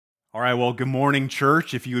All right, well, good morning,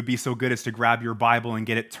 church. If you would be so good as to grab your Bible and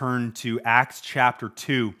get it turned to Acts chapter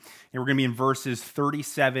 2. And we're going to be in verses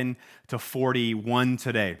 37 to 41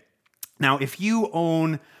 today. Now, if you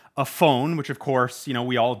own a phone, which of course,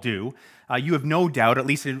 we all do, you have no doubt, at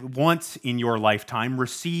least once in your lifetime,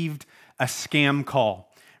 received a scam call.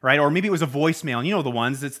 Right? Or maybe it was a voicemail. And you know the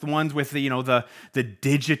ones, it's the ones with the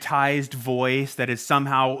digitized voice that is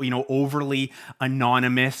somehow, overly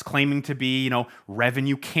anonymous, claiming to be,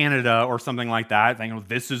 Revenue Canada or something like that.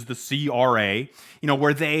 This is the CRA,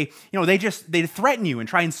 where they threaten you and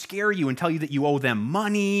try and scare you and tell you that you owe them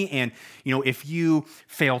money. And, if you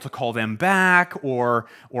fail to call them back or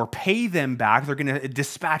pay them back, they're going to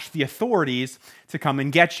dispatch the authorities to come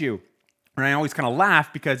and get you. And I always kind of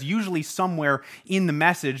laugh because usually somewhere in the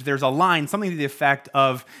message, there's a line, something to the effect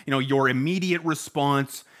of, your immediate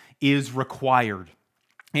response is required.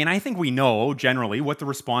 And I think we know generally what the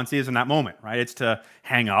response is in that moment, right? It's to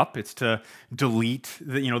hang up, it's to delete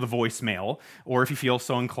the voicemail, or if you feel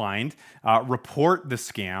so inclined, report the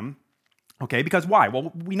scam. Okay, because why?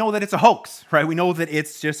 Well, we know that it's a hoax, right? We know that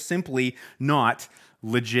it's just simply not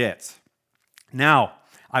legit. Now,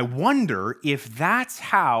 I wonder if that's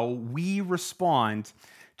how we respond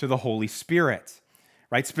to the Holy Spirit,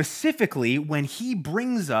 right? Specifically, when He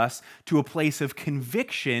brings us to a place of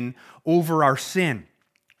conviction over our sin.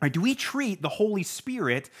 Right? Do we treat the Holy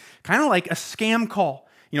Spirit kind of like a scam call?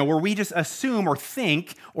 Where we just assume or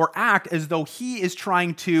think or act as though He is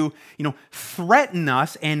trying to, threaten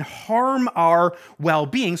us and harm our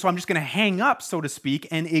well-being. So I'm just going to hang up, so to speak,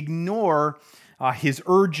 and ignore His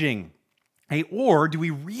urging. Or do we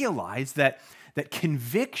realize that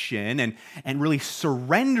conviction and really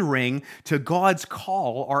surrendering to God's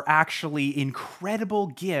call are actually incredible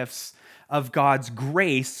gifts of God's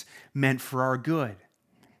grace meant for our good?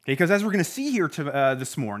 Because as we're going to see here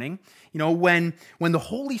this morning, when the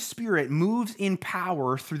Holy Spirit moves in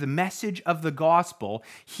power through the message of the gospel,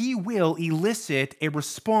 He will elicit a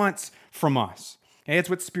response from us. It's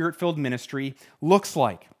what Spirit-filled ministry looks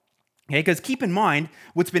like. Because keep in mind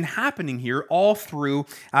what's been happening here all through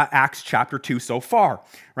Acts chapter 2 so far,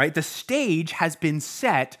 right? The stage has been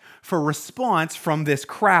set for response from this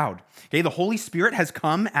crowd. The Holy Spirit has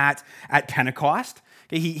come at Pentecost.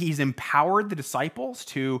 He's empowered the disciples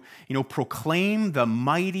to, proclaim the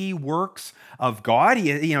mighty works of God.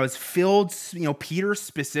 He, has filled, Peter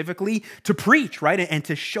specifically to preach, right? And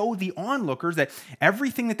to show the onlookers that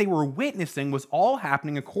everything that they were witnessing was all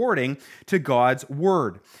happening according to God's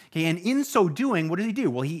word. And in so doing, what does he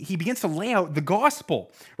do? Well, he begins to lay out the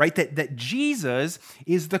gospel, right? That Jesus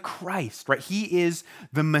is the Christ, right? He is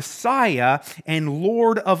the Messiah and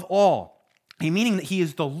Lord of all. Meaning that He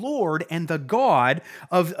is the Lord and the God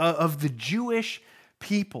of the Jewish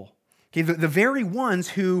people. The very ones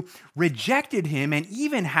who rejected Him and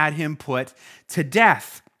even had Him put to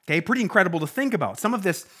death. Pretty incredible to think about. Some of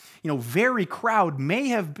this, very crowd may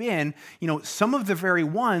have been, some of the very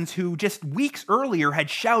ones who just weeks earlier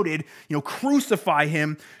had shouted, crucify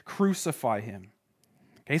Him, crucify Him.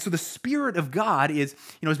 So the Spirit of God has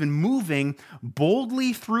been moving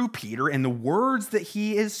boldly through Peter, and the words that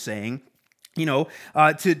he is saying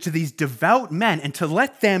to these devout men, and to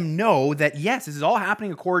let them know that, yes, this is all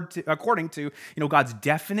happening according to God's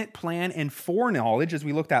definite plan and foreknowledge, as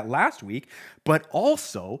we looked at last week, but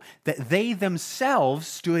also that they themselves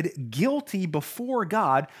stood guilty before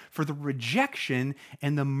God for the rejection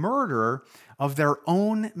and the murder of their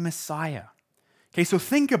own Messiah. So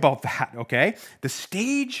think about that, okay? The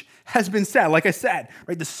stage has been set, like I said,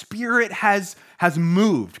 right? The Spirit has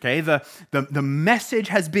moved, okay? The message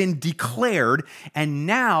has been declared, and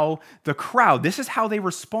now the crowd, this is how they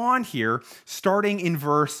respond here, starting in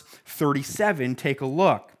verse 37. Take a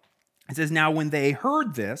look. It says, "Now when they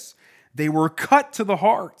heard this, they were cut to the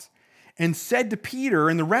heart and said to Peter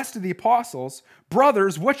and the rest of the apostles,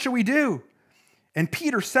 'Brothers, what shall we do?' And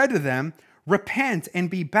Peter said to them, 'Repent and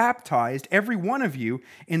be baptized, every one of you,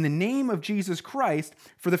 in the name of Jesus Christ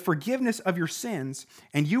for the forgiveness of your sins,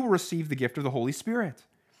 and you will receive the gift of the Holy Spirit.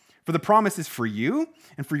 For the promise is for you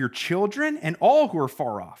and for your children and all who are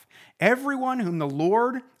far off, everyone whom the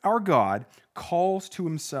Lord our God calls to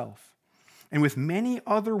Himself.' And with many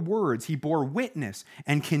other words he bore witness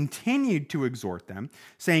and continued to exhort them,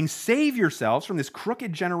 saying, 'Save yourselves from this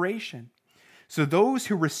crooked generation.' So those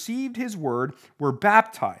who received His word were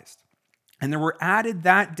baptized. And there were added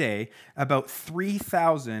that day about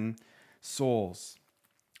 3,000 souls."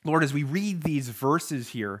 Lord, as we read these verses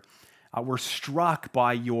here, we're struck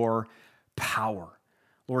by your power.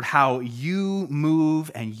 Lord, how you move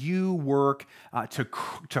and you work to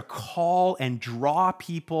call and draw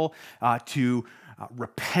people to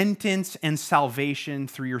repentance and salvation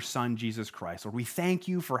through your Son, Jesus Christ. Lord, we thank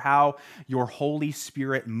you for how your Holy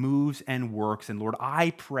Spirit moves and works. And Lord,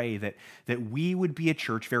 I pray that we would be a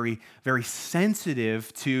church very, very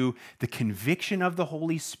sensitive to the conviction of the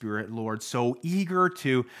Holy Spirit, Lord, so eager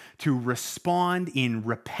to respond in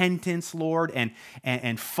repentance, Lord,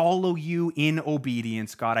 and follow you in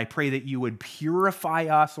obedience, God. I pray that you would purify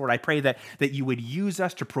us, Lord. I pray that you would use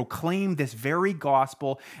us to proclaim this very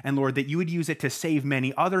gospel, and Lord, that you would use it to save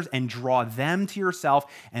many others and draw them to yourself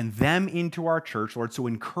and them into our church, Lord. So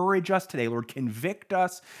encourage us today, Lord. Convict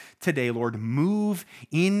us today, Lord. Move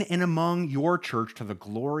in and among your church to the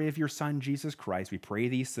glory of your Son, Jesus Christ. We pray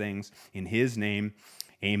these things in his name.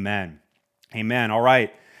 Amen. Amen. All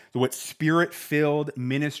right. So what Spirit-filled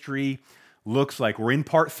ministry looks like. We're in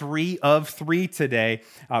part 3 of 3 today,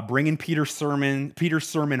 bringing Peter's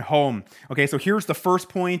sermon home. Okay, so here's the first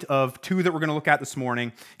point of 2 that we're going to look at this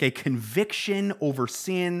morning. Okay, conviction over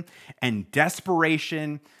sin and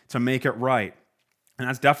desperation to make it right. And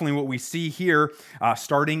that's definitely what we see here,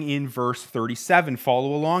 starting in verse 37.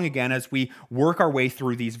 Follow along again as we work our way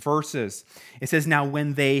through these verses. It says, "Now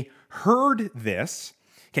when they heard this,"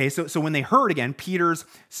 okay, so when they heard, again, Peter's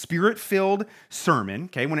Spirit-filled sermon,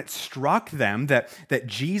 okay, when it struck them that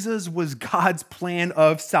Jesus was God's plan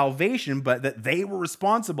of salvation, but that they were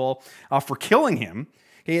responsible for killing him,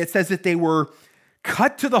 okay, it says that they were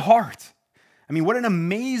cut to the heart. I mean, what an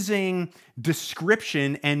amazing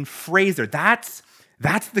description and phrase there. That's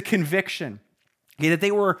the conviction. Okay, that they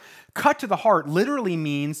were cut to the heart literally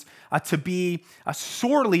means to be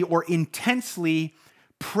sorely or intensely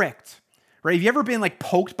pricked. Right? Have you ever been like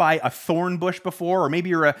poked by a thorn bush before? Or maybe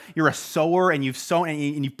you're a sower and you've sown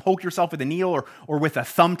and you poke yourself with a needle or with a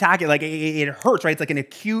thumbtack. It hurts, right? It's like an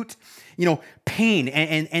acute, pain.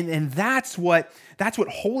 And that's what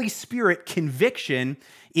Holy Spirit conviction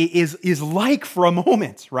is like for a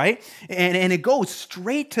moment, right? And it goes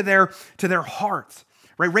straight to their hearts.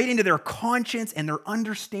 Right into their conscience and their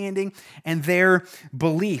understanding and their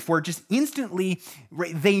belief, where just instantly,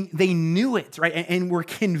 right, they knew it, right, and were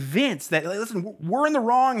convinced that, listen, we're in the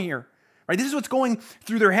wrong here, right? This is what's going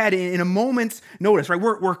through their head in a moment's notice, right?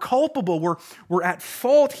 We're culpable, we're at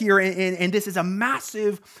fault here, and this is a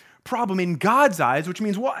massive problem in God's eyes, which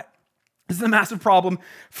means what? This is a massive problem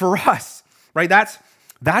for us, right?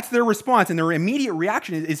 That's their response, and their immediate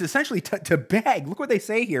reaction is essentially to beg. Look what they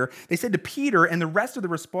say here. They said to Peter and the rest of the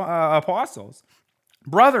apostles,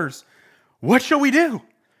 "Brothers, what shall we do?"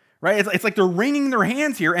 Right? It's like they're wringing their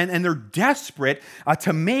hands here, and they're desperate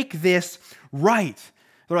to make this right.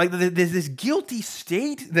 They're like, this guilty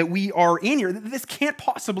state that we are in here, this can't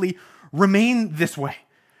possibly remain this way.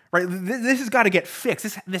 Right? This has got to get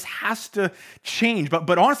fixed. This has to change.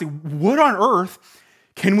 But honestly, what on earth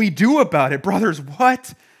can we do about it? Brothers,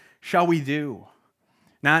 what shall we do?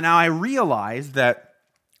 Now I realize that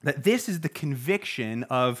this is the conviction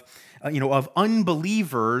of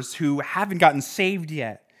unbelievers who haven't gotten saved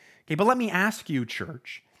yet. Okay, but let me ask you,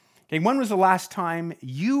 church. Okay, when was the last time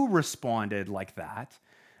you responded like that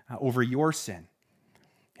over your sin?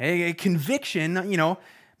 Okay, conviction,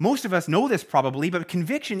 most of us know this probably, but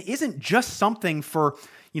conviction isn't just something for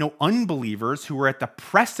unbelievers who are at the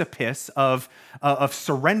precipice of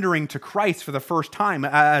surrendering to Christ for the first time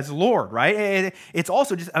as Lord, right? It's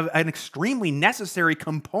also just an extremely necessary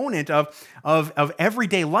component of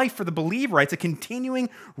everyday life for the believer. Right? It's a continuing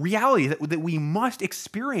reality that we must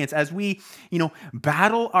experience as we,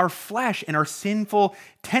 battle our flesh and our sinful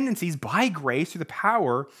tendencies by grace through the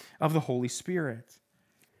power of the Holy Spirit.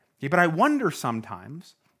 Okay, but I wonder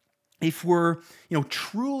sometimes if we're,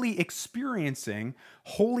 truly experiencing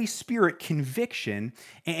Holy Spirit conviction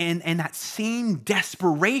and that same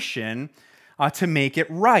desperation to make it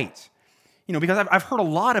right. Because I've heard a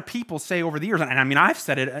lot of people say over the years, and I mean, I've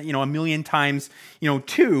said it, a million times,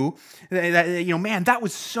 too, that man, that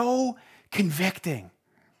was so convicting.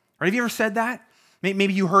 Right? Have you ever said that?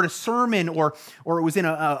 Maybe you heard a sermon or it was in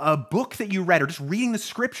a book that you read or just reading the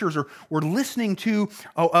scriptures or listening to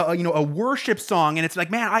a worship song, and it's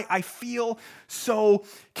like, man, I feel so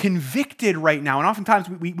convicted right now. And oftentimes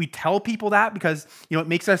we tell people that because it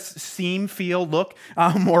makes us look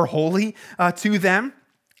more holy to them.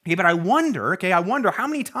 Okay, but I wonder how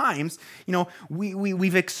many times,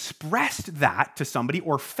 we've expressed that to somebody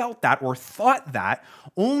or felt that or thought that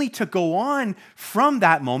only to go on from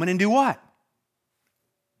that moment and do what?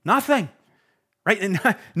 Nothing, right? And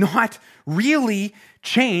not really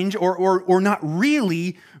change or not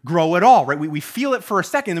really grow at all, right? We feel it for a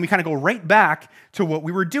second, and we kind of go right back to what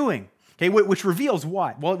we were doing, okay? Which reveals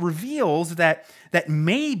what? Well, it reveals that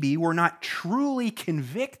maybe we're not truly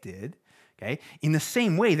convicted, okay? In the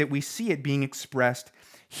same way that we see it being expressed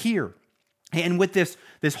here. And what this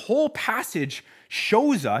whole passage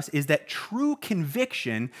shows us is that true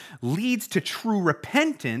conviction leads to true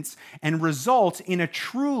repentance and results in a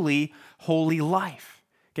truly holy life.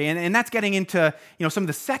 Okay, and that's getting into some of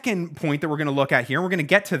the second point that we're going to look at here. We're going to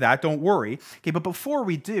get to that, don't worry. Okay, but before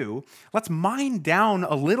we do, let's mine down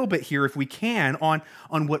a little bit here, if we can, on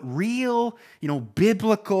what real,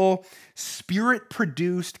 biblical,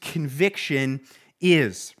 spirit-produced conviction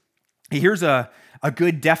is. Here's a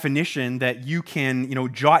good definition that you can,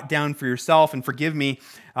 jot down for yourself. And forgive me,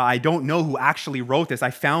 I don't know who actually wrote this.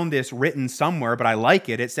 I found this written somewhere, but I like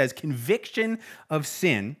it. It says, conviction of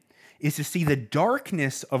sin is to see the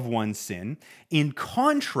darkness of one's sin in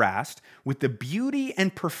contrast with the beauty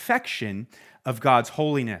and perfection of God's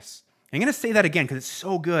holiness. I'm going to say that again because it's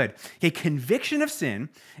so good. Okay, conviction of sin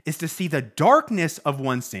is to see the darkness of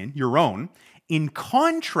one's sin, your own, in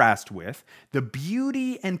contrast with the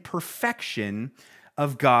beauty and perfection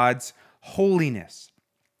of God's holiness.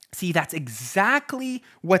 See, that's exactly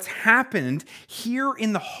what's happened here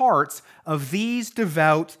in the hearts of these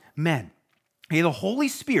devout men. Okay, the Holy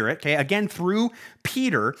Spirit, again through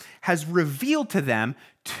Peter, has revealed to them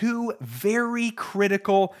two very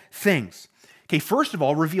critical things. Okay, first of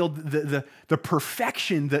all, revealed the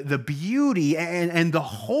perfection, the beauty, and the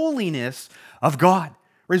holiness of God.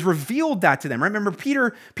 He's revealed that to them. Remember,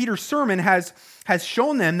 Peter's sermon has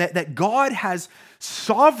shown them that God has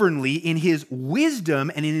sovereignly, in his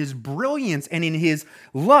wisdom and in his brilliance and in his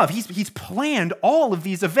love, he's planned all of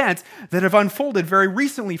these events that have unfolded very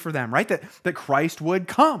recently for them, right? That Christ would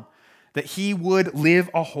come, that he would live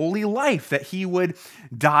a holy life, that he would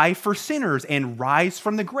die for sinners and rise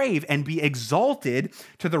from the grave and be exalted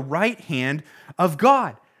to the right hand of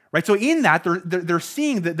God. Right, so in that, they're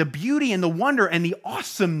seeing the beauty and the wonder and the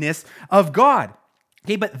awesomeness of God.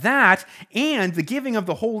 Okay, but that and the giving of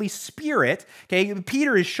the Holy Spirit, okay,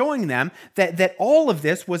 Peter is showing them that all of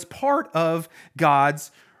this was part of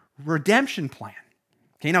God's redemption plan.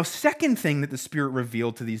 Okay, now, second thing that the Spirit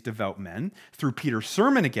revealed to these devout men, through Peter's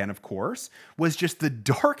sermon again, of course, was just the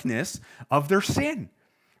darkness of their sin.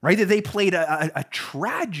 Right, that they played a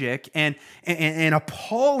tragic and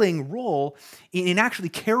appalling role in actually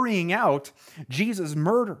carrying out Jesus'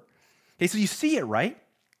 murder. Okay, so you see it, right?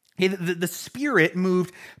 Okay, the Spirit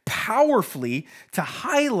moved powerfully to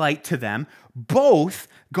highlight to them both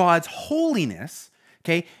God's holiness,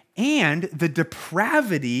 okay, and the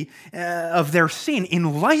depravity of their sin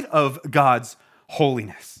in light of God's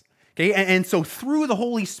holiness. Okay, and so through the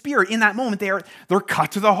Holy Spirit, in that moment, they're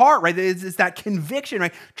cut to the heart, right? It's that conviction,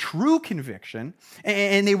 right? True conviction.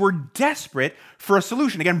 And they were desperate for a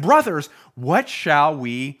solution. Again, brothers, what shall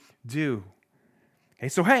we do? Okay,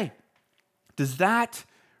 so hey, does that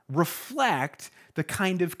reflect the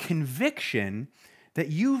kind of conviction that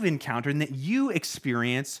you've encountered and that you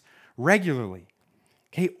experience regularly?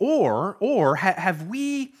 Okay, or have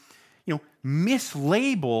we,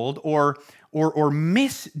 mislabeled or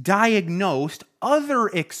misdiagnosed other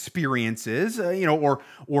experiences,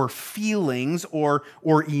 or feelings or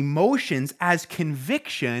emotions as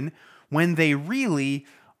conviction when they really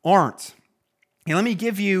aren't? And let me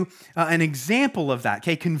give you an example of that.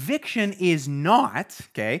 Okay, conviction is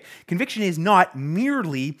not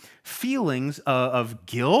merely feelings of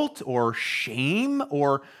guilt or shame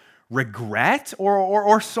or regret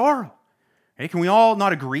or sorrow. Okay, can we all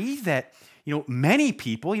not agree that many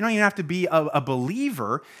people, you don't even have to be a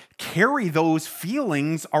believer, carry those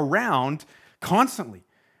feelings around constantly,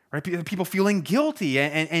 right? People feeling guilty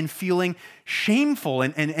and feeling shameful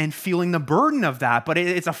and feeling the burden of that. But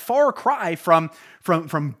it's a far cry from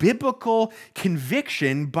biblical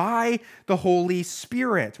conviction by the Holy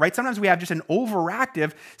Spirit, right? Sometimes we have just an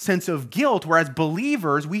overactive sense of guilt, whereas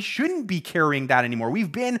believers, we shouldn't be carrying that anymore.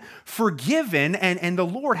 We've been forgiven, and the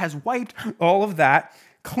Lord has wiped all of that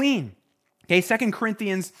clean. Okay, 2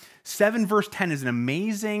 Corinthians 7 verse 10 is an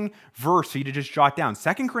amazing verse for you to just jot down.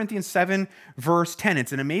 2 Corinthians 7 verse 10.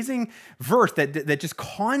 It's an amazing verse that just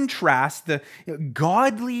contrasts the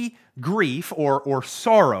godly grief or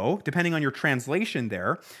sorrow, depending on your translation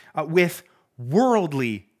there, with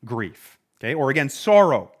worldly grief, okay, or again,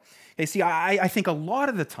 sorrow. Okay, see, I think a lot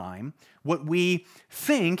of the time what we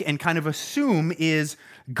think and kind of assume is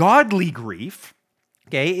godly grief,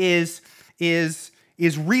 okay, is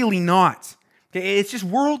really not. Okay, it's just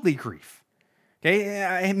worldly grief.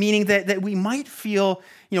 Okay, meaning that we might feel,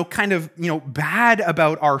 bad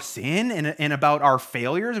about our sin and about our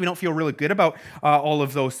failures. We don't feel really good about all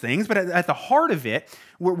of those things. But at the heart of it,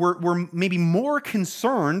 we're maybe more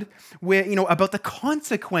concerned with, about the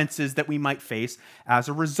consequences that we might face as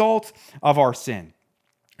a result of our sin.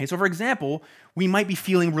 And so, for example, we might be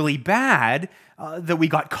feeling really bad that we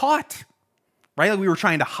got caught, right? Like we were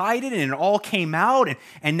trying to hide it and it all came out,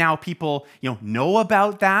 and now people, know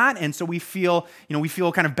about that. And so we feel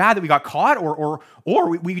kind of bad that we got caught, or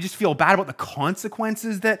we just feel bad about the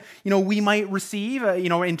consequences that, we might receive,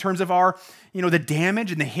 in terms of our, the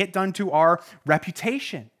damage and the hit done to our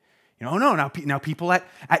reputation. Now people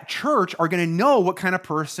at church are going to know what kind of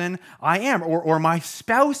person I am, or my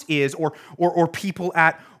spouse is, or people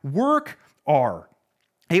at work are.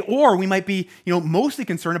 Or we might be, mostly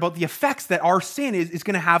concerned about the effects that our sin is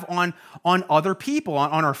going to have on other people,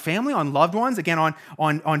 on our family, on loved ones, again,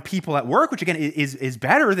 on people at work, which again is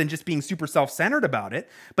better than just being super self-centered about it.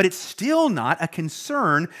 But it's still not a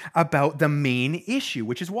concern about the main issue,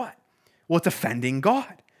 which is what? Well, it's offending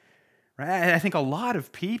God. Right? I think a lot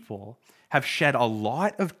of people have shed a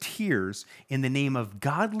lot of tears in the name of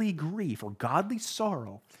godly grief or godly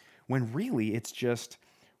sorrow, when really it's just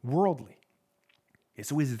worldly.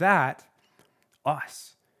 So is that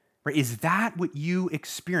us? Right? Is that what you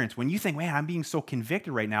experience when you think, man, I'm being so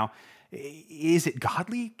convicted right now? Is it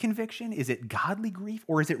godly conviction? Is it godly grief?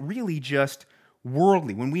 Or is it really just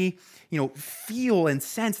worldly? When we, feel and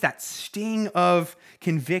sense that sting of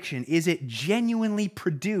conviction, is it genuinely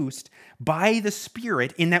produced by the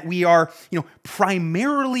Spirit in that we are,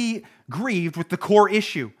 primarily grieved with the core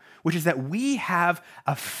issue, which is that we have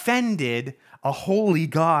offended a holy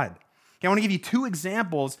God? Okay, I want to give you two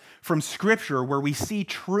examples from Scripture where we see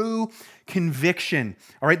true conviction.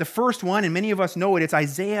 All right, the first one, and many of us know it, it's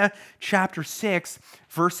Isaiah chapter 6,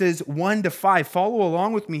 verses 1 to 5. Follow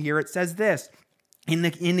along with me here. It says this: In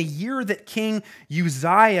the year that King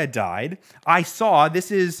Uzziah died, I saw,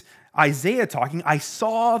 this is Isaiah talking, I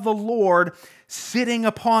saw the Lord sitting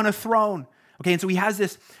upon a throne. Okay, and so he has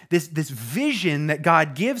this vision that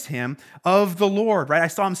God gives him of the Lord, right? I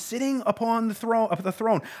saw him sitting upon the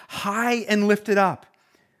throne, high and lifted up.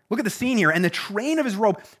 Look at the scene here. And the train of his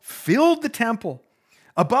robe filled the temple.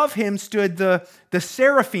 Above him stood the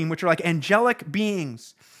seraphim, which are like angelic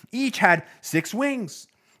beings. Each had 6 wings.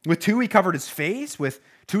 With 2 he covered his face, with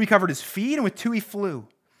 2 he covered his feet, and with 2 he flew.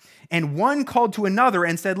 And one called to another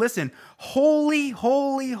and said, listen, holy,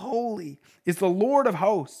 holy, holy is the Lord of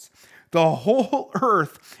hosts. The whole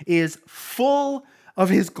earth is full of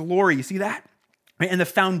his glory. You see that? And the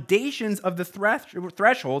foundations of the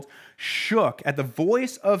threshold shook at the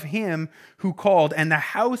voice of him who called, and the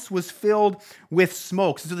house was filled with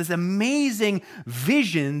smoke. So this amazing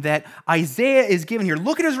vision that Isaiah is given here.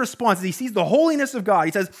 Look at his response as he sees the holiness of God.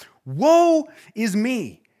 He says, woe is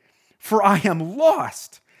me, for I am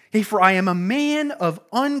lost. Hey, for I am a man of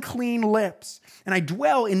unclean lips, and I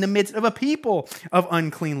dwell in the midst of a people of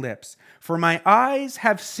unclean lips. For my eyes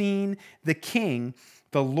have seen the King,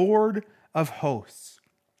 the Lord of hosts.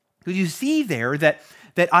 So you see there that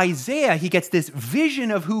Isaiah, he gets this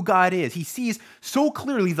vision of who God is. He sees so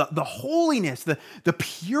clearly the holiness, the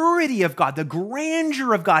purity of God, the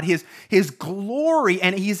grandeur of God, his glory,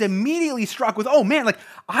 and he's immediately struck with, oh man, like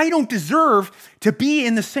I don't deserve to be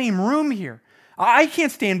in the same room here. I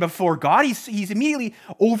can't stand before God. He's immediately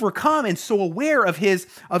overcome and so aware of his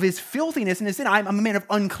filthiness and his sin. I'm a man of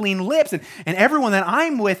unclean lips, and everyone that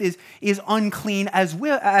I'm with is unclean as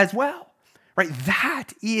well. Right? That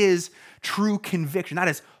is true conviction. That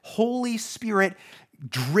is Holy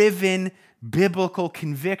Spirit-driven biblical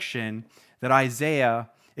conviction that Isaiah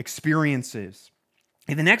experiences.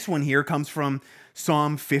 And the next one here comes from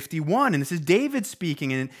Psalm 51, and this is David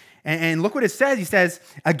speaking, and look what it says. He says,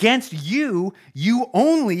 against you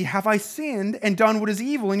only have I sinned and done what is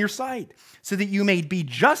evil in your sight, so that you may be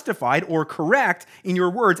justified or correct in your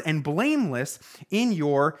words and blameless in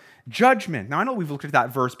your judgment. Now, I know we've looked at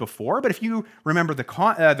that verse before, but if you remember the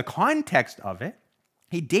context of it,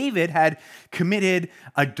 David had committed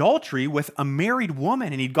adultery with a married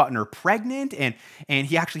woman, and he'd gotten her pregnant, and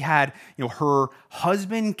he actually had her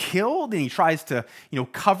husband killed, and he tries to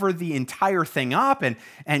cover the entire thing up,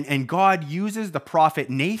 and God uses the prophet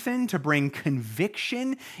Nathan to bring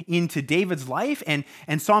conviction into David's life, and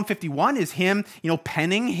Psalm 51 is him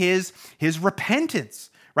penning his repentance,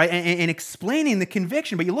 right, and explaining the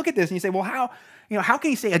conviction. But you look at this and you say, well, how can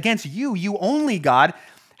he say against you only, God,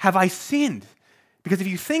 have I sinned? Because if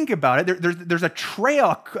you think about it, there's a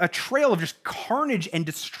trail of just carnage and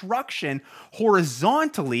destruction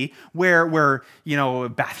horizontally where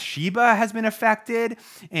Bathsheba has been affected,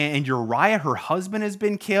 and Uriah, her husband, has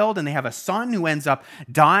been killed, and they have a son who ends up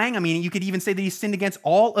dying. I mean, you could even say that he sinned against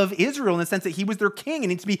all of Israel in the sense that he was their king and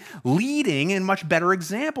needs to be leading in a much better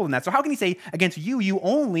example than that. So how can he say, against you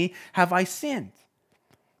only have I sinned?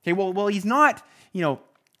 Okay, well, he's not,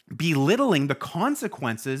 belittling the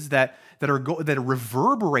consequences that that are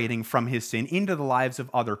reverberating from his sin into the lives of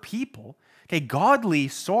other people. Okay, godly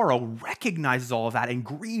sorrow recognizes all of that and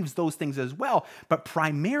grieves those things as well. But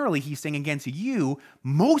primarily, he's saying against you,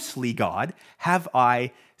 mostly God, have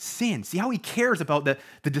I sinned. See how he cares about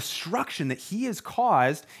the destruction that he has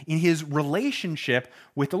caused in his relationship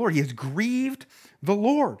with the Lord. He has grieved the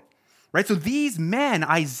Lord. Right? So these men,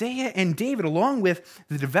 Isaiah and David, along with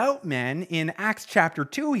the devout men in Acts chapter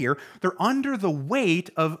 2 here, they're under the weight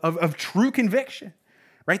of true conviction.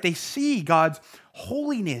 Right? They see God's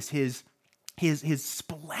holiness, his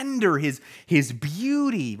splendor, his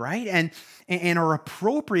beauty, right? And are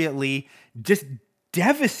appropriately just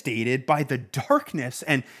devastated by the darkness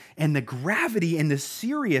and the gravity and the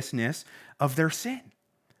seriousness of their sin.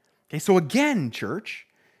 Okay, so again, church,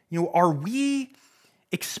 are we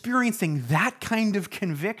experiencing that kind of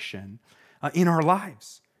conviction in our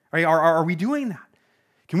lives? Right? Are we doing that?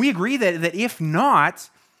 Can we agree that if not,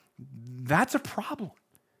 that's a problem?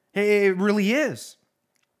 It really is.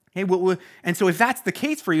 Okay, and so if that's the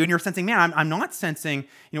case for you, and you're sensing, man, I'm not sensing,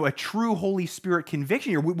 a true Holy Spirit conviction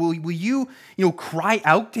here. Will you, cry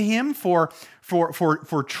out to Him for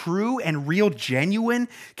true and real, genuine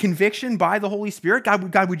conviction by the Holy Spirit?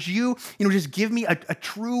 God, would you, just give me a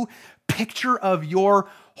true picture of your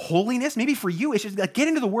holiness? Maybe for you, it's just like, get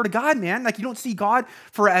into the Word of God, man. Like, you don't see God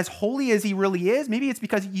for as holy as He really is. Maybe it's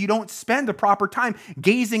because you don't spend the proper time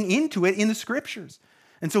gazing into it in the Scriptures.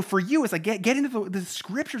 And so for you, it's like get into the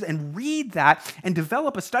Scriptures and read that and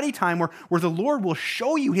develop a study time where the Lord will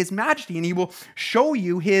show you His majesty and He will show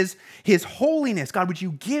you His holiness. God, would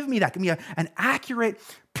you give me that? Give me an accurate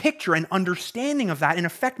picture and understanding of that and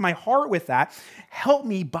affect my heart with that. Help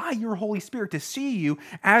me by your Holy Spirit to see you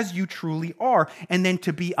as you truly are, and then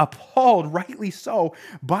to be appalled, rightly so,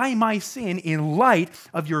 by my sin in light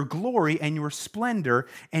of your glory and your splendor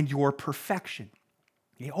and your perfection.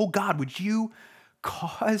 Oh God, would you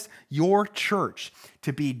cause your church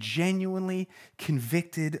to be genuinely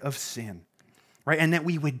convicted of sin, right? And that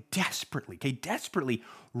we would desperately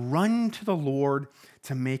run to the Lord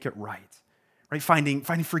to make it right, right? Finding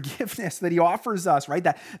forgiveness that He offers us, right?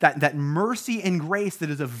 That mercy and grace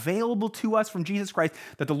that is available to us from Jesus Christ,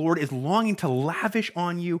 that the Lord is longing to lavish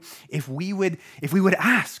on you if we would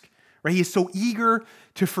ask, right? He is so eager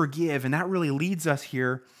to forgive. And that really leads us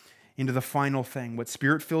here into the final thing, what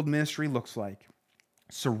Spirit-filled ministry looks like.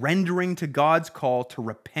 Surrendering to God's call to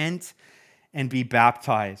repent and be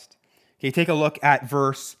baptized. Okay, take a look at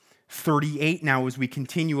verse 38 now as we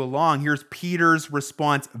continue along. Here's Peter's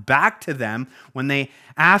response back to them when they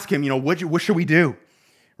ask him, what should we do?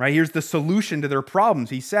 Right, here's the solution to their problems.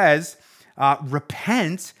 He says,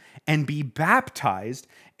 repent and be baptized,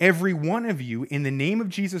 every one of you, in the name of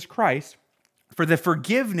Jesus Christ, for the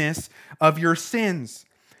forgiveness of your sins.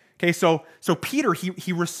 Okay, so Peter,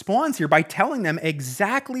 he responds here by telling them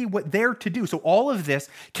exactly what they're to do. So all of this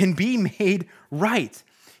can be made right.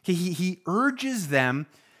 He urges them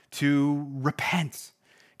to repent.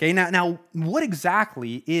 Okay, now what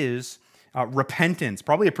exactly is repentance?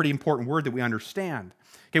 Probably a pretty important word that we understand.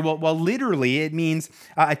 Okay, well, literally it means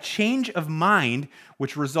a change of mind,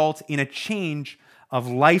 which results in a change of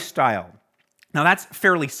lifestyle. Now, that's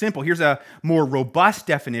fairly simple. Here's a more robust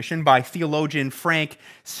definition by theologian Frank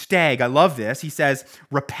Stagg. I love this. He says,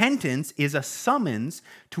 repentance is a summons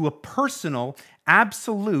to a personal,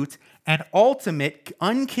 absolute, and ultimate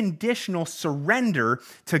unconditional surrender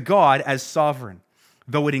to God as sovereign.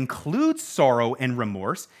 Though it includes sorrow and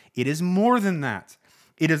remorse, it is more than that.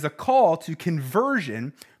 It is a call to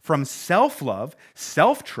conversion from self-love,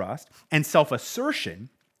 self-trust, and self-assertion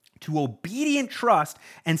to obedient trust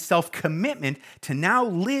and self-commitment to now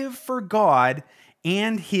live for God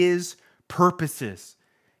and His purposes.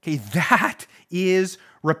 Okay, that is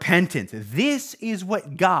repentance. This is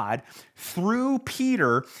what God, through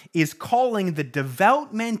Peter, is calling the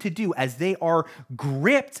devout men to do as they are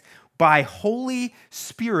gripped by Holy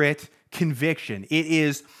Spirit conviction. It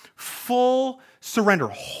is full surrender,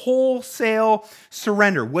 wholesale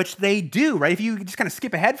surrender, which they do, right? If you just kind of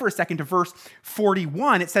skip ahead for a second to verse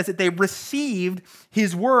 41, it says that they received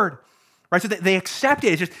His word, right? So that they accept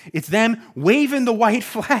it. It's them waving the white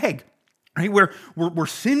flag, right? We're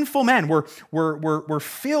sinful men. We're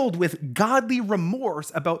filled with godly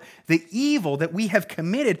remorse about the evil that we have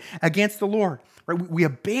committed against the Lord. Right? We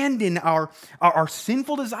abandon our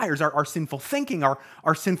sinful desires, our sinful thinking,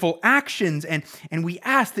 our sinful actions, and we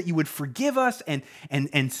ask that you would forgive us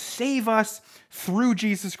and save us through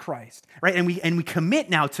Jesus Christ. Right? And we commit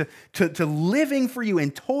now to living for you in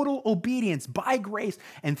total obedience by grace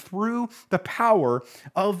and through the power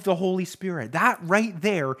of the Holy Spirit. That right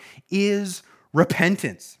there is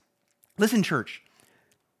repentance. Listen, church,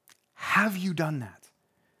 have you done that?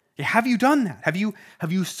 Have you done that?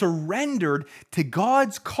 Have you surrendered to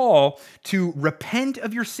God's call to repent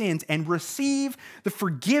of your sins and receive the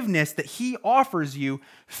forgiveness that he offers you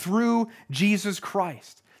through Jesus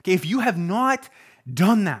Christ? Okay, if you have not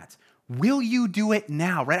done that, will you do it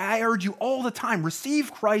now? Right? I urge you all the time,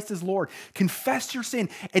 receive Christ as Lord. Confess your sin,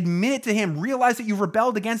 admit it to him, realize that you've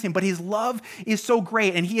rebelled against him, but his love is so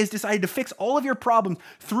great and he has decided to fix all of your problems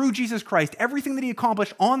through Jesus Christ. Everything that he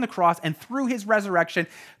accomplished on the cross and through his resurrection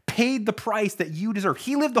paid the price that you deserve.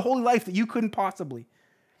 He lived the holy life that you couldn't possibly.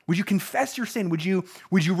 Would you confess your sin? Would you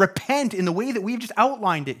repent in the way that we've just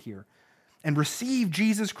outlined it here and receive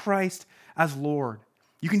Jesus Christ as Lord?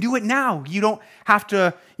 You can do it now. You don't have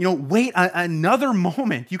to, wait another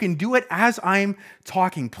moment. You can do it as I'm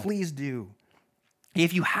talking. Please do.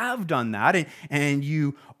 If you have done that and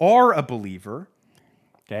you are a believer,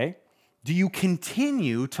 okay, do you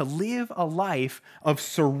continue to live a life of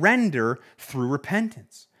surrender through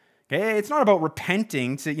repentance? Okay, it's not about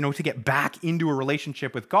repenting to get back into a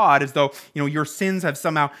relationship with God as though, your sins have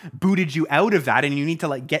somehow booted you out of that and you need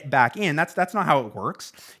to get back in. That's not how it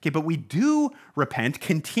works. Okay, but we do repent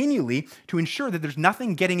continually to ensure that there's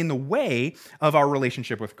nothing getting in the way of our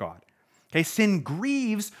relationship with God. Okay, sin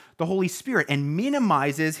grieves the Holy Spirit and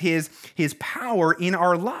minimizes his power in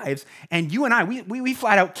our lives. And you and I, we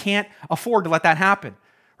flat out can't afford to let that happen.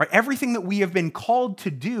 Right? Everything that we have been called to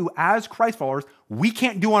do as Christ followers, we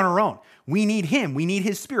can't do on our own. We need him. We need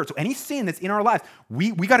his Spirit. So any sin that's in our lives, we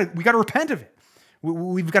got to repent of it.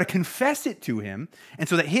 We've got to confess it to him, and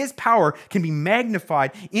so that his power can be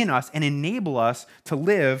magnified in us and enable us to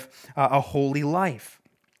live a holy life.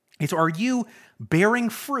 And so are you bearing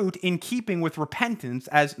fruit in keeping with repentance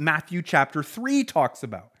as Matthew chapter 3 talks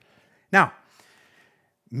about? Now,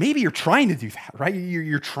 maybe you're trying to do that, right?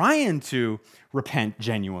 You're trying to repent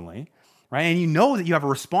genuinely, right? And you know that you have a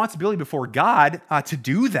responsibility before God to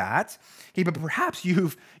do that. Okay, but perhaps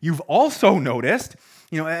you've also noticed,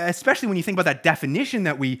 especially when you think about that definition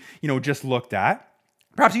that we just looked at.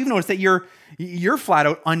 Perhaps you've noticed that you're flat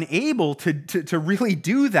out unable to really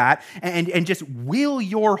do that and just will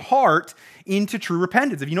your heart into true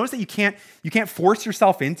repentance. Have you noticed that you can't force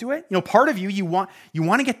yourself into it? Part of you want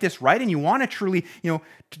to get this right and you want to truly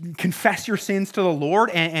confess your sins to the Lord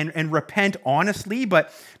and repent honestly,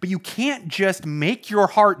 but you can't just make your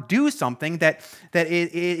heart do something that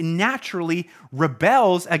it naturally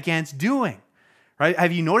rebels against doing. Right?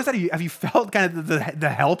 Have you noticed that? Have you felt kind of the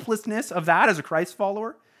helplessness of that as a Christ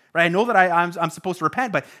follower? Right? I know that I'm supposed to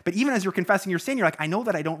repent, but even as you're confessing your sin, you're like, I know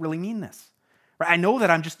that I don't really mean this. Right? I know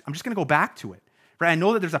that I'm just going to go back to it. Right? I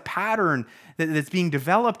know that there's a pattern that's being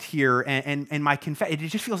developed here, and my confession, it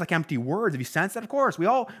just feels like empty words. Have you sensed that? Of course, we've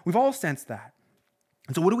all sensed that.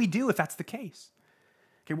 And so, what do we do if that's the case?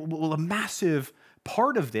 Okay, well, a massive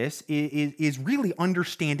part of this is really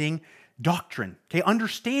understanding doctrine, okay?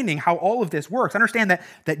 Understanding how all of this works. Understand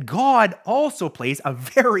that God also plays a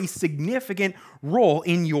very significant role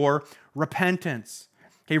in your repentance.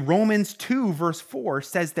 Okay, Romans 2 verse 4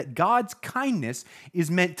 says that God's kindness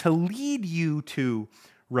is meant to lead you to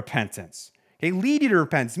repentance. Okay, lead you to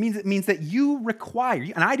repentance means that you require,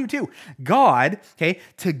 and I do too, God, okay,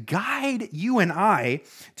 to guide you and I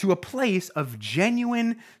to a place of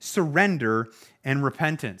genuine surrender and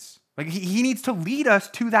repentance. Like he needs to lead us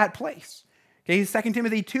to that place. Okay, 2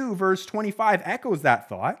 Timothy 2 verse 25 echoes that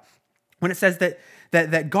thought when it says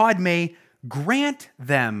that God may grant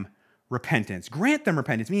them repentance. Grant them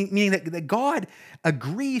repentance, meaning that God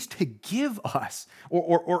agrees to give us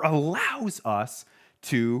or allows us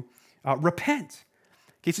to repent.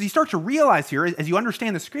 Okay, so you start to realize here, as you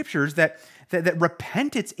understand the scriptures, that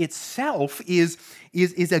repentance itself is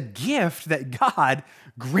a gift that God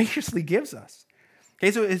graciously gives us. Okay,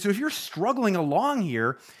 so if you're struggling along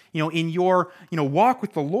here, in your walk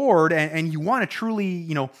with the Lord, and you want to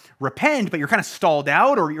truly repent, but you're kind of stalled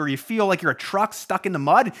out, or you feel like you're a truck stuck in the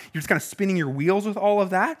mud, you're just kind of spinning your wheels with all of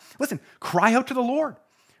that. Listen, cry out to the Lord.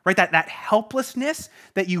 Right, that helplessness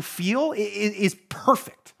that you feel is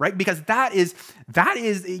perfect, right? Because that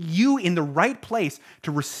is you in the right place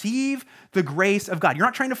to receive the grace of God. You're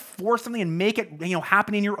not trying to force something and make it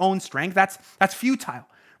happen in your own strength. That's futile.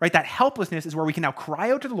 Right? That helplessness is where we can now cry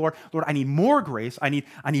out to the Lord. Lord, I need more grace. I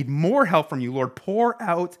need more help from you. Lord, pour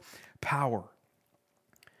out power.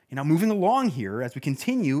 Now, moving along here as we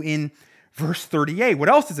continue in verse 38, what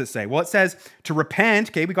else does it say? Well, it says to repent,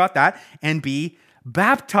 okay, we got that, and be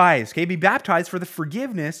baptized, okay? Be baptized for the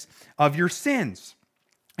forgiveness of your sins,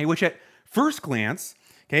 okay? Which at first glance,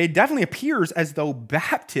 okay, it definitely appears as though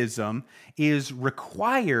baptism is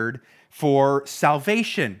required for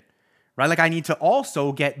salvation, right? Like I need to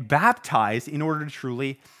also get baptized in order to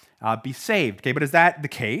truly be saved. Okay, but is that the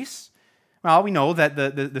case? Well, we know that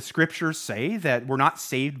the scriptures say that we're not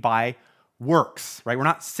saved by works, right? We're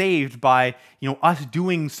not saved by, us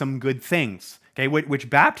doing some good things, okay, which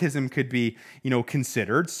baptism could be,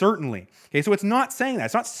 considered, certainly. Okay, so it's not saying that.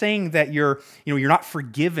 It's not saying that you're not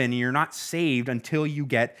forgiven and you're not saved until you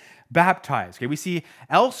get baptized. Okay, we see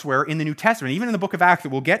elsewhere in the New Testament, even in the book of Acts that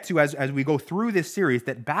we'll get to as we go through this series,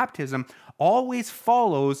 that baptism always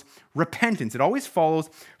follows repentance. It always follows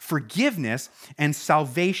forgiveness and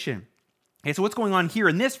salvation. Okay, so what's going on here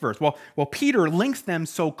in this verse? Well, Peter links them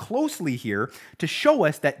so closely here to show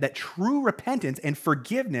us that true repentance and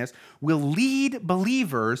forgiveness will lead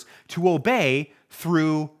believers to obey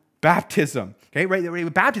through baptism. Okay,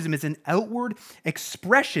 right? Baptism is an outward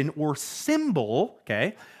expression or symbol,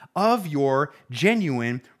 okay, of your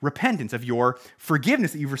genuine repentance, of your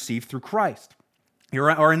forgiveness that you've received through Christ.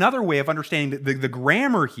 Or another way of understanding the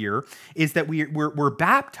grammar here is that we're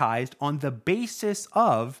baptized on the basis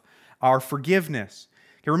of our forgiveness.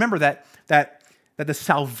 Okay, remember that the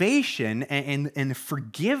salvation and the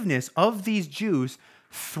forgiveness of these Jews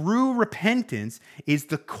through repentance is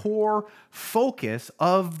the core focus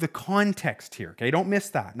of the context here. Okay, don't miss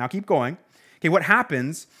that. Now keep going. Okay, what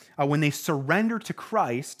happens when they surrender to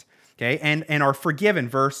Christ, okay, and are forgiven?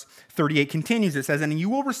 Verse 38 continues. It says, "And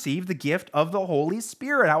you will receive the gift of the Holy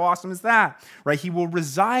Spirit." How awesome is that? Right? He will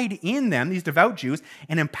reside in them, these devout Jews,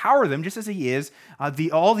 and empower them just as he is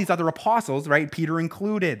all these other apostles, right? Peter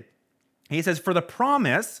included. He says, "For the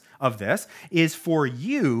promise of this is for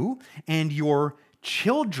you and your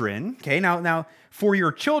children." Okay, now for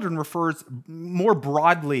your children refers more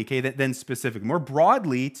broadly, okay, than specific, more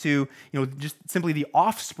broadly to just simply the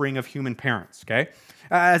offspring of human parents, okay,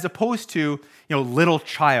 as opposed to little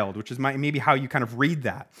child, which is maybe how you kind of read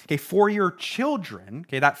that. Okay, for your children,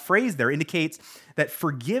 okay, that phrase there indicates that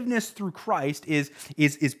forgiveness through Christ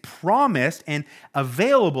is promised and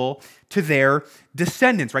available to their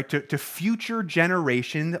descendants, right, to future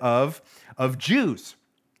generation of Jews.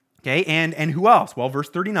 Okay, and who else? Well, verse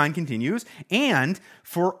 39 continues, "And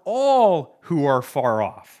for all who are far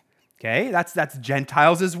off." Okay, that's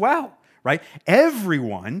Gentiles as well, right?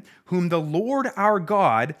 "Everyone whom the Lord our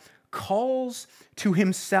God calls to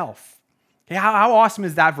himself." Okay, how awesome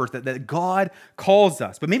is that verse, that God calls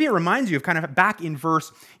us? But maybe it reminds you of kind of back in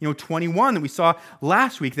verse 21 that we saw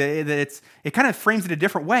last week, that it kind of frames it a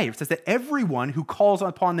different way. It says that everyone who calls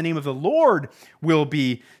upon the name of the Lord will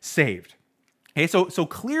be saved. Okay, so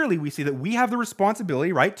clearly we see that we have the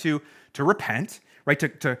responsibility, right, to repent, right,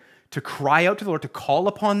 to cry out to the Lord, to call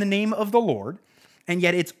upon the name of the Lord, and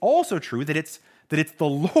yet it's also true that it's the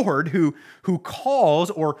Lord who calls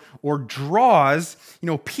or draws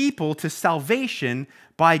people to salvation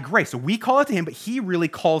by grace. So we call it to him, but he really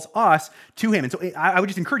calls us to him. And so I would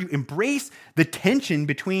just encourage you, embrace the tension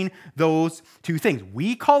between those two things.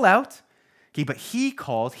 We call out, okay, but he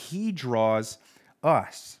calls, he draws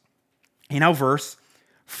us. Okay, now verse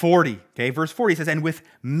 40. Okay, verse 40 says, "And with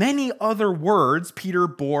many other words, Peter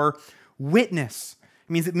bore witness."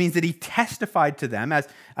 It means that he testified to them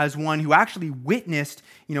as one who actually witnessed,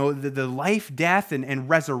 the life, death, and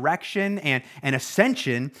resurrection and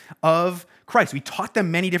ascension of Christ. We taught them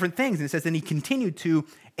many different things, and it says, and he continued to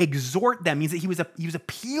exhort them. It means that he was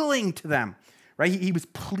appealing to them, right? He was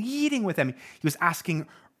pleading with them. He was asking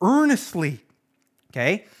earnestly,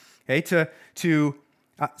 okay, to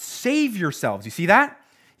save yourselves. You see that?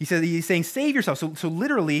 He's saying save yourselves. So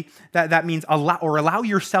literally that means allow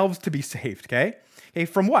yourselves to be saved, okay? Okay,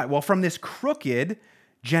 from what? Well, from this crooked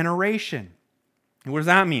generation. And what does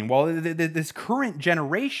that mean? Well, this current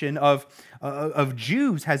generation of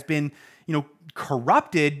Jews has been,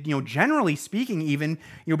 corrupted, generally speaking, even,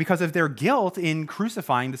 because of their guilt in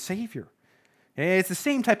crucifying the Savior. It's the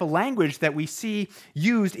same type of language that we see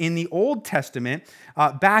used in the Old Testament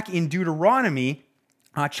back in Deuteronomy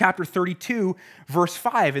chapter 32, verse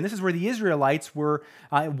 5. And this is where the Israelites were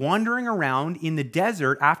wandering around in the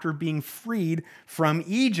desert after being freed from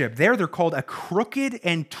Egypt. There they're called a crooked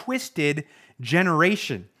and twisted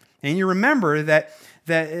generation. And you remember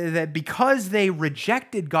that because they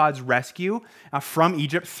rejected God's rescue from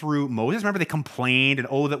Egypt through Moses, remember they complained and,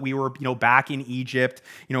 that we were, back in Egypt,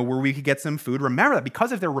 where we could get some food. Remember that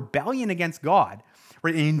because of their rebellion against God,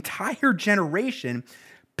 right, an entire generation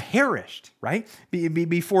perished, right?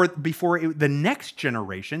 Before the next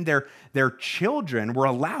generation, their children were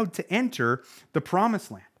allowed to enter the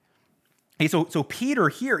promised land. Okay, so Peter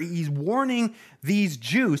here, he's warning these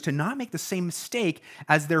Jews to not make the same mistake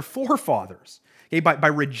as their forefathers, okay, by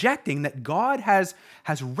rejecting that God has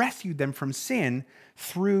rescued them from sin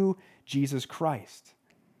through Jesus Christ.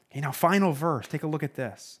 Okay, now final verse, take a look at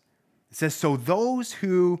this. It says, "So those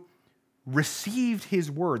who received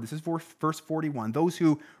his word. This is verse 41. Those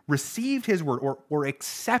who received his word or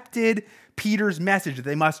accepted Peter's message that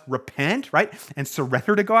they must repent, right, and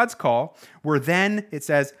surrender to God's call, were then, it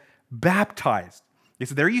says, baptized. Okay,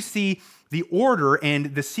 so there you see the order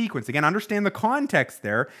and the sequence. Again, understand the context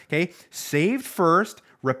there. Okay, saved first,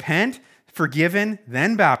 repent, forgiven,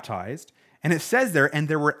 then baptized. And it says there, and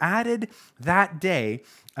there were added that day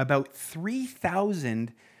about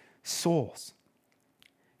 3,000 souls.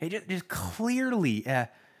 It just clearly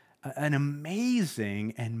an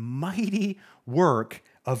amazing and mighty work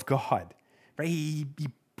of God. Right? He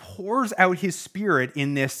pours out his Spirit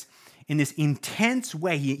in this intense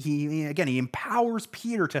way. He empowers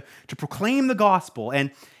Peter to proclaim the gospel.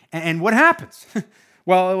 And what happens?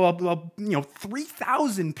 Well,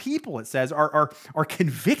 3,000 people, it says, are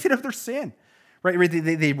convicted of their sin. Right?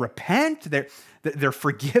 They repent, they're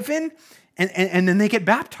forgiven, and then they get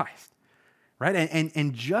baptized. Right?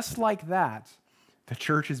 And just like that, the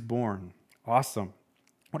church is born. Awesome.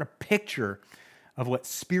 What a picture of what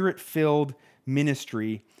Spirit-filled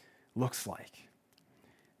ministry looks like.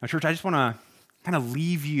 Now, church, I just want to kind of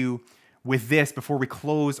leave you with this before we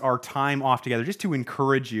close our time off together, just to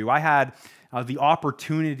encourage you. I had the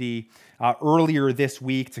opportunity earlier this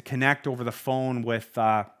week to connect over the phone with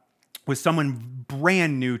someone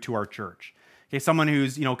brand new to our church. Okay, someone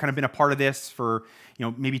who's kind of been a part of this for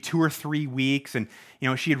maybe 2 or 3 weeks, and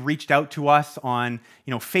she had reached out to us on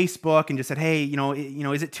Facebook and just said, hey,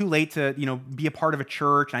 is it too late to be a part of a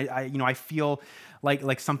church? And I feel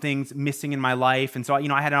like something's missing in my life, and so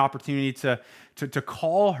I had an opportunity to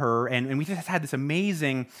call her, and we just had this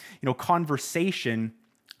amazing conversation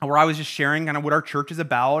where I was just sharing kind of what our church is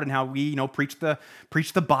about and how we, preach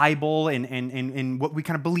the Bible and what we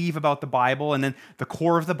kind of believe about the Bible. And then the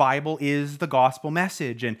core of the Bible is the gospel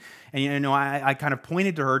message. And I kind of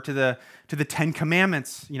pointed to her to the 10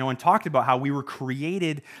 Commandments, and talked about how we were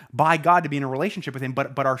created by God to be in a relationship with him,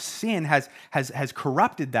 but our sin has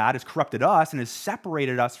corrupted that, has corrupted us, and has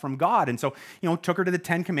separated us from God. And so, took her to the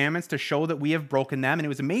 10 Commandments to show that we have broken them. And it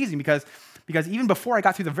was amazing because even before I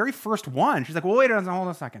got through the very first one, she's like, well, hold on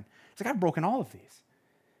a second. She's like, I've broken all of these.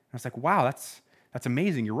 And I was like, wow, that's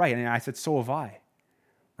amazing. You're right. And I said, so have I.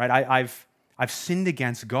 Right? I've sinned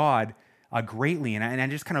against God greatly. And I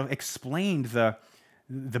just kind of explained the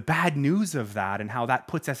bad news of that and how that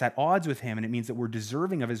puts us at odds with him. And it means that we're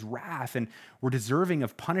deserving of his wrath and we're deserving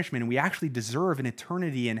of punishment. And we actually deserve an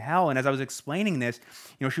eternity in hell. And as I was explaining this,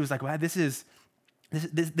 she was like, well, this is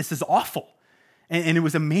awful. And it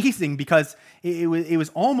was amazing because it was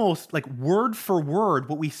almost like word for word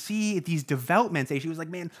what we see these developments. She was like,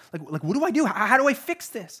 man, like what do I do? How do I fix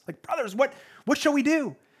this? Like, brothers, what shall we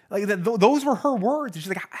do? Like those were her words. And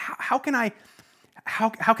she's like, how can I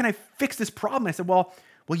fix this problem? And I said, well,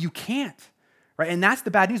 you can't. Right? And that's the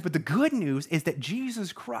bad news. But the good news is that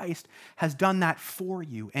Jesus Christ has done that for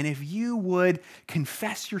you. And if you would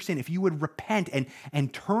confess your sin, if you would repent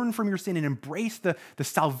and turn from your sin and embrace the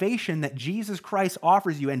salvation that Jesus Christ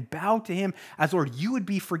offers you and bow to him as Lord, you would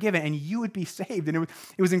be forgiven and you would be saved. And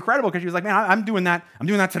it was incredible because she was like, man, I'm doing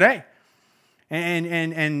that today.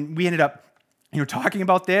 And we ended up talking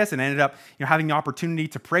about this, and ended up having the opportunity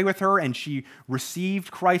to pray with her, and she received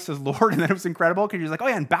Christ as Lord. And then it was incredible because she was like, oh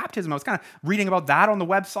yeah, and baptism, I was kind of reading about that on the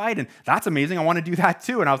website, and that's amazing. I want to do that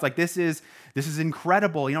too. And I was like, this is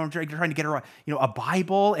incredible. I'm trying to get her a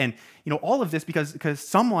Bible and all of this because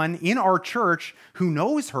someone in our church who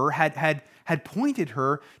knows her had pointed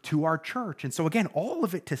her to our church. And so again, all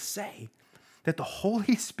of it to say that the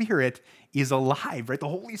Holy Spirit is alive, right? The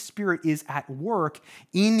Holy Spirit is at work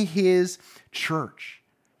in his church,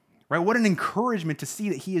 right? What an encouragement to see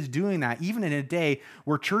that he is doing that, even in a day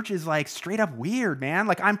where church is like straight up weird, man.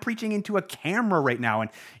 Like I'm preaching into a camera right now,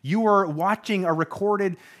 and you are watching a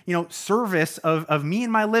recorded, service of me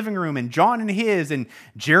in my living room and John in his and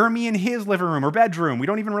Jeremy in his living room or bedroom. We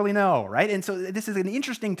don't even really know, right? And so this is an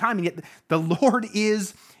interesting time, and yet the Lord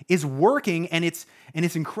is working, and it's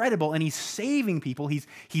incredible, and he's saving people.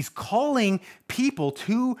 He's calling people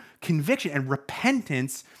to conviction and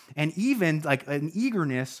repentance, and even like an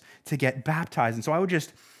eagerness to get baptized. And so I would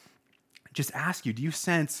just ask you, do you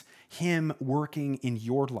sense him working in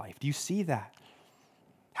your life? Do you see that?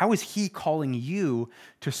 How is he calling you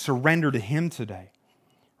to surrender to him today?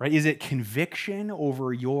 Right? Is it conviction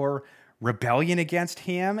over your rebellion against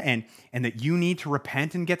him and that you need to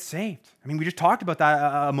repent and get saved? I mean, we just talked about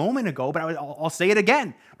that a moment ago, but I'll say it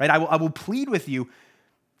again, right? I will plead with you,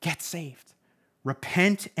 get saved,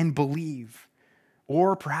 repent and believe.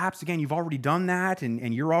 Or perhaps, again, you've already done that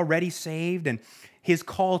and you're already saved. And his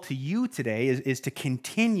call to you today is to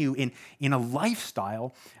continue in a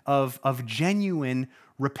lifestyle of genuine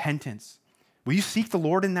repentance. Will you seek the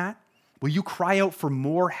Lord in that? Will you cry out for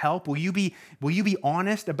more help? Will you be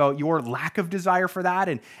honest about your lack of desire for that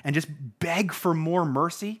and just beg for more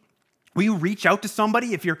mercy? Will you reach out to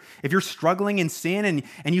somebody if you're struggling in sin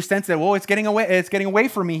and you sense that, well, it's getting away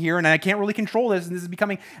from me here and I can't really control this and this is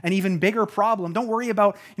becoming an even bigger problem? Don't worry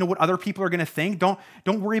about what other people are going to think. Don't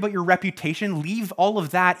worry about your reputation. Leave all of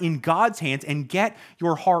that in God's hands and get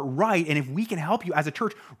your heart right. And if we can help you as a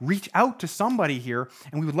church, reach out to somebody here,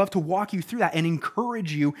 and we would love to walk you through that and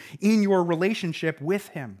encourage you in your relationship with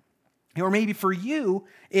him. Or maybe for you,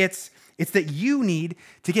 it's that you need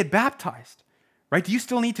to get baptized. Right? Do you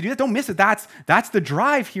still need to do that? Don't miss it. That's the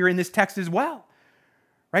drive here in this text as well.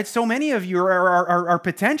 Right? So many of you are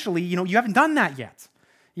potentially, you haven't done that yet.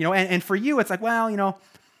 And for you, it's like, well,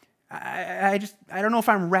 I don't know if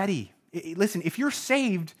I'm ready. Listen, if you're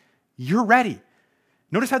saved, you're ready.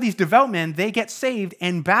 Notice how these devout men, they get saved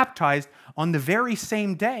and baptized on the very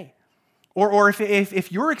same day. Or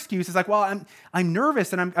if your excuse is like, well, I'm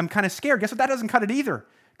nervous and I'm kind of scared, guess what? That doesn't cut it either.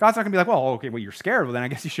 God's not going to be like, well, okay, well, you're scared. Well, then I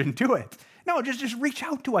guess you shouldn't do it. No, just reach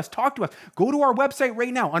out to us, talk to us. Go to our website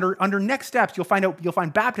right now. Under next steps, you'll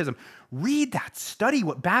find baptism. Read that. Study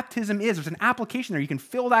what baptism is. There's an application there. You can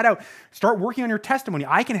fill that out. Start working on your testimony.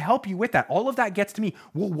 I can help you with that. All of that gets to me.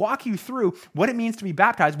 We'll walk you through what it means to be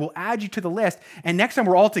baptized. We'll add you to the list. And next time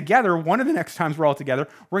we're all together, one of the next times we're all together,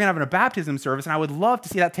 we're going to have a baptism service. And I would love to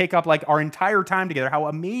see that take up like our entire time together. How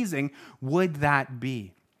amazing would that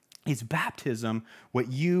be? Is baptism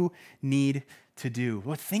what you need to do?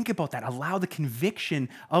 Well, think about that. Allow the conviction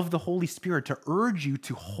of the Holy Spirit to urge you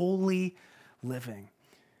to holy living.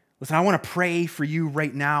 Listen, I want to pray for you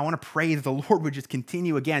right now. I want to pray that the Lord would just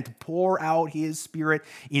continue again to pour out his Spirit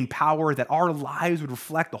in power, that our lives would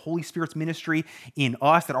reflect the Holy Spirit's ministry in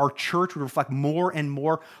us, that our church would reflect more and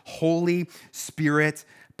more Holy Spirit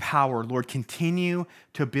power. Lord, continue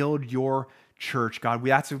to build your church, God.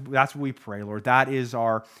 That's what we pray, Lord. That is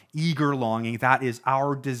our eager longing. That is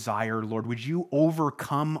our desire, Lord. Would you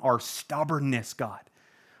overcome our stubbornness, God?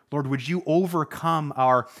 Lord, would you overcome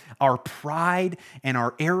our pride and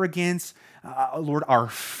our arrogance, Lord, our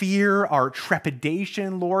fear, our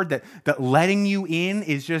trepidation, Lord, that letting you in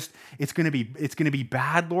is just, it's going to be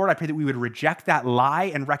bad, Lord. I pray that we would reject that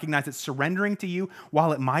lie and recognize that surrendering to you,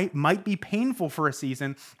 while it might be painful for a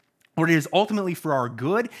season, Lord, it is ultimately for our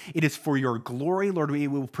good. It is for your glory. Lord, it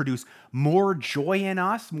will produce more joy in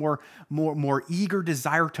us, more eager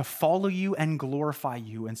desire to follow you and glorify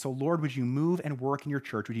you. And so, Lord, would you move and work in your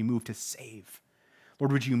church? Would you move to save?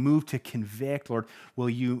 Lord, would you move to convict? Lord, will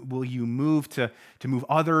you move to move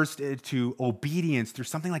others to obedience through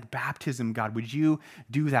something like baptism, God? Would you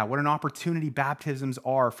do that? What an opportunity baptisms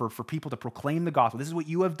are for people to proclaim the gospel. This is what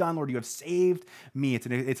you have done, Lord. You have saved me.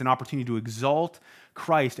 It's an opportunity to exalt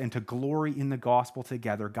Christ and to glory in the gospel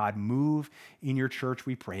together. God, move in your church,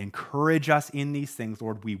 we pray. Encourage us in these things,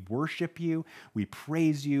 Lord. We worship you. We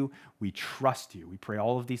praise you. We trust you. We pray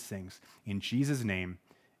all of these things in Jesus' name.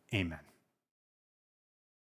 Amen.